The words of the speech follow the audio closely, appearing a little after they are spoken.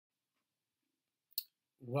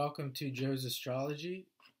Welcome to Joe's Astrology,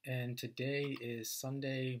 and today is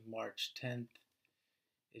Sunday, March 10th.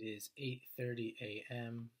 It is 8:30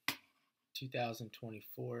 a.m.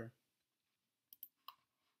 2024,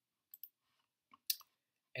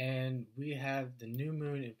 and we have the new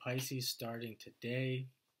moon in Pisces starting today,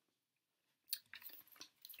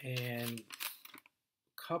 and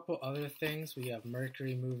a couple other things. We have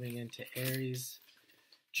Mercury moving into Aries.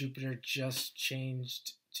 Jupiter just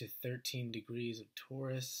changed to 13 degrees of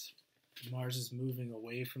Taurus. Mars is moving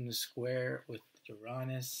away from the square with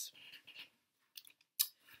Uranus.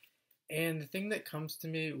 And the thing that comes to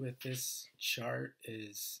me with this chart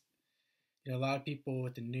is, a lot of people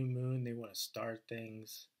with the new moon, they want to start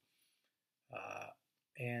things.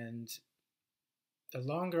 And the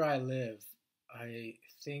longer I live, I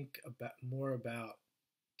think more about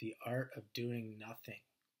the art of doing nothing.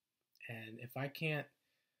 And if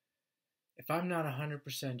I'm not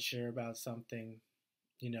 100% sure about something,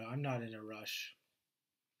 I'm not in a rush.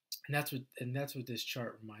 And that's what this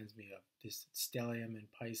chart reminds me of. This stellium in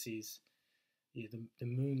Pisces. The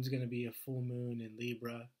moon's going to be a full moon in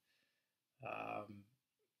Libra. If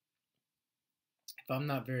I'm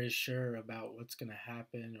not very sure about what's going to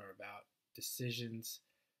happen or about decisions,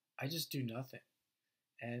 I just do nothing.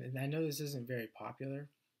 And I know this isn't very popular,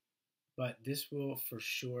 but this will for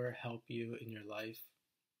sure help you in your life.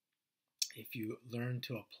 If you learn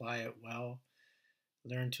to apply it well,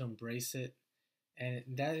 learn to embrace it, and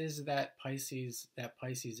that is that Pisces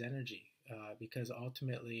energy, because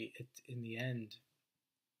ultimately, in the end,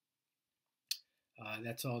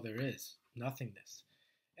 that's all there is, nothingness.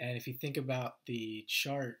 And if you think about the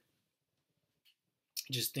chart,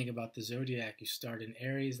 just think about the zodiac. You start in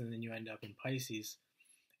Aries, and then you end up in Pisces,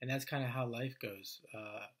 and that's kind of how life goes.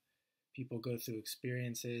 People go through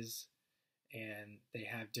experiences, and they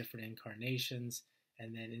have different incarnations,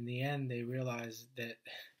 and then in the end they realize that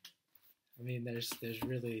there's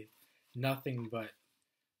really nothing but,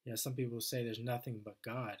 some people say there's nothing but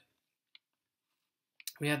God.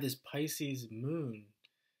 We have this Pisces moon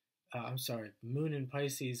in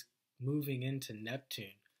Pisces moving into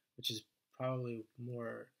Neptune, which is probably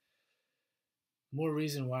more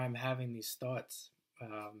reason why I'm having these thoughts,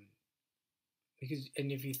 because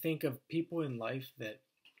if you think of people in life that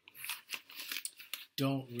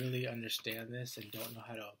don't really understand this and don't know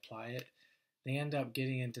how to apply it, they end up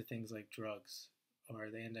getting into things like drugs, or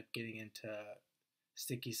they end up getting into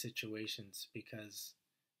sticky situations because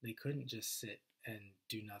they couldn't just sit and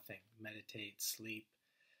do nothing, meditate, sleep.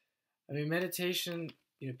 Meditation,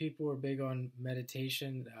 people are big on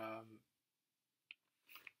meditation,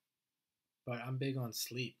 but I'm big on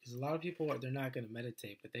sleep, because a lot of people, they're not going to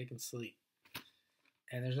meditate, but they can sleep,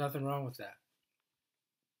 and there's nothing wrong with that.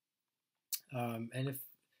 And if,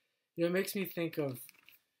 it makes me think of,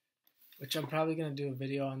 which I'm probably going to do a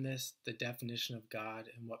video on this, the definition of God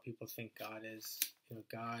and what people think God is.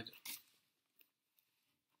 God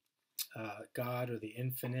or the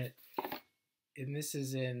infinite. And this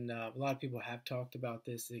is a lot of people have talked about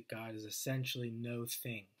this, that God is essentially no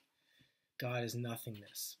thing. God is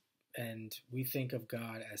nothingness. And we think of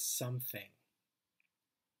God as something.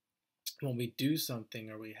 When we do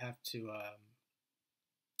something, or we have to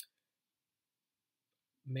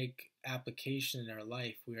make application in our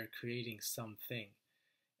life, we are creating something.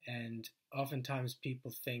 And oftentimes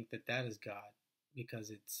people think that is God,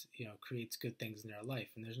 because it's, creates good things in our life,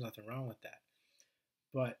 and there's nothing wrong with that.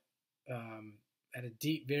 But at a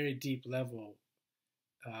very deep level,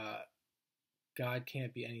 God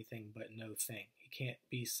can't be anything but no thing. He can't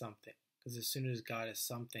be something, because as soon as God is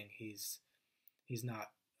something, he's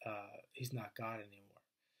not God anymore.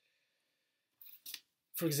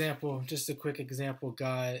 For example, just a quick example,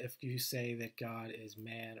 God, if you say that God is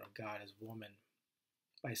man or God is woman,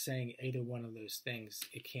 by saying either one of those things,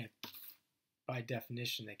 it can't, by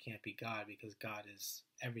definition, it can't be God, because God is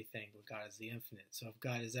everything, or God is the infinite. So if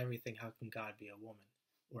God is everything, how can God be a woman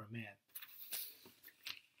or a man?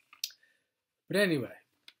 But anyway,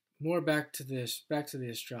 more back to the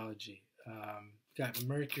astrology. Got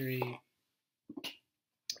Mercury.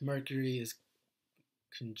 Mercury is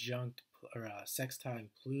conjunct or sextile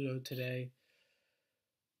Pluto today.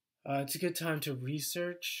 It's a good time to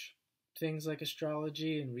research things like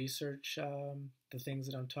astrology and research the things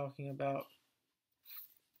that I'm talking about.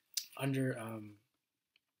 Under,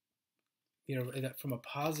 from a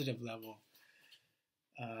positive level,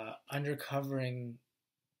 uncovering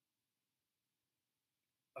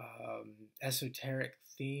esoteric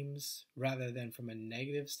themes rather than from a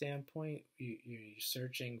negative standpoint. You're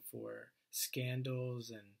searching for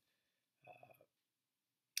scandals and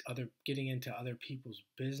getting into other people's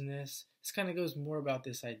business. This kind of goes more about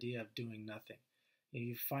this idea of doing nothing.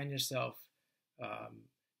 You find yourself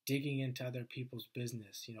digging into other people's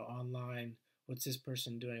business, online. What's this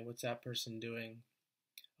person doing? What's that person doing?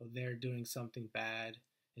 Oh, they're doing something bad,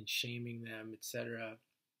 and shaming them, etc.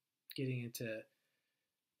 Getting into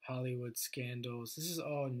Hollywood scandals. This is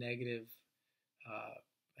all negative,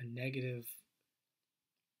 a negative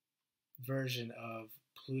version of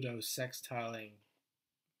Pluto sextiling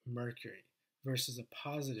Mercury versus a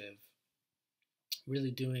positive,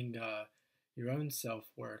 really doing your own self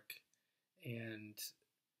work and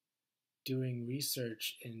doing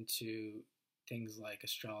research into things like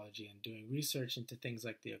astrology and doing research into things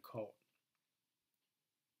like the occult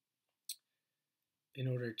in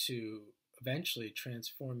order to eventually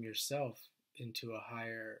transform yourself into a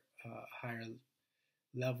higher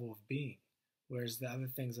level of being. Whereas the other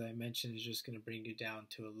things that I mentioned is just going to bring you down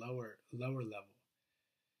to a lower level.